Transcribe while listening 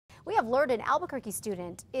We have learned an Albuquerque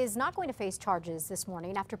student is not going to face charges this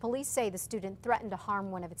morning after police say the student threatened to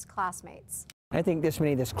harm one of its classmates. I think this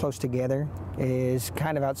many this close together is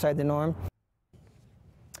kind of outside the norm.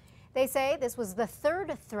 They say this was the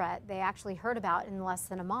third threat they actually heard about in less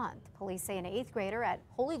than a month. Police say an 8th grader at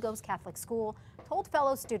Holy Ghost Catholic School told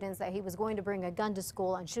fellow students that he was going to bring a gun to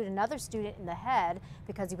school and shoot another student in the head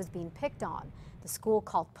because he was being picked on. The school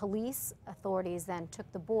called police. Authorities then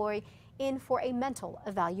took the boy in for a mental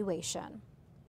evaluation.